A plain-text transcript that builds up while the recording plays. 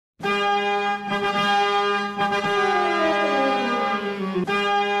Roll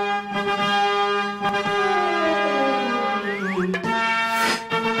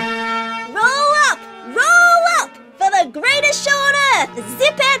up for the greatest show on earth,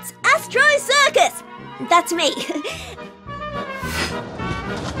 Zippep's Astro Circus. That's me.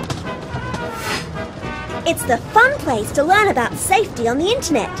 It's the fun place to learn about safety on the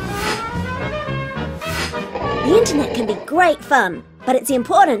internet. The internet can be great fun, but it's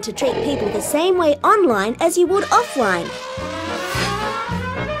important to treat people the same way online as you would offline.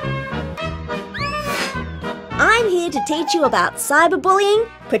 I'm here to teach you about cyberbullying,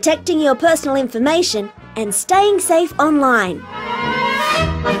 protecting your personal information, and staying safe online.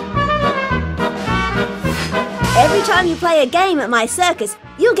 Every time you play a game at my circus,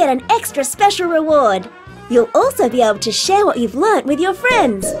 you'll get an extra special reward. You'll also be able to share what you've learnt with your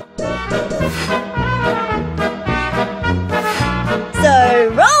friends. So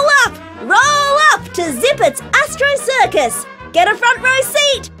roll up to Zippep's Astro Circus. Get a front row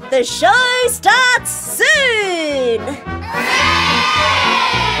seat. The show starts soon.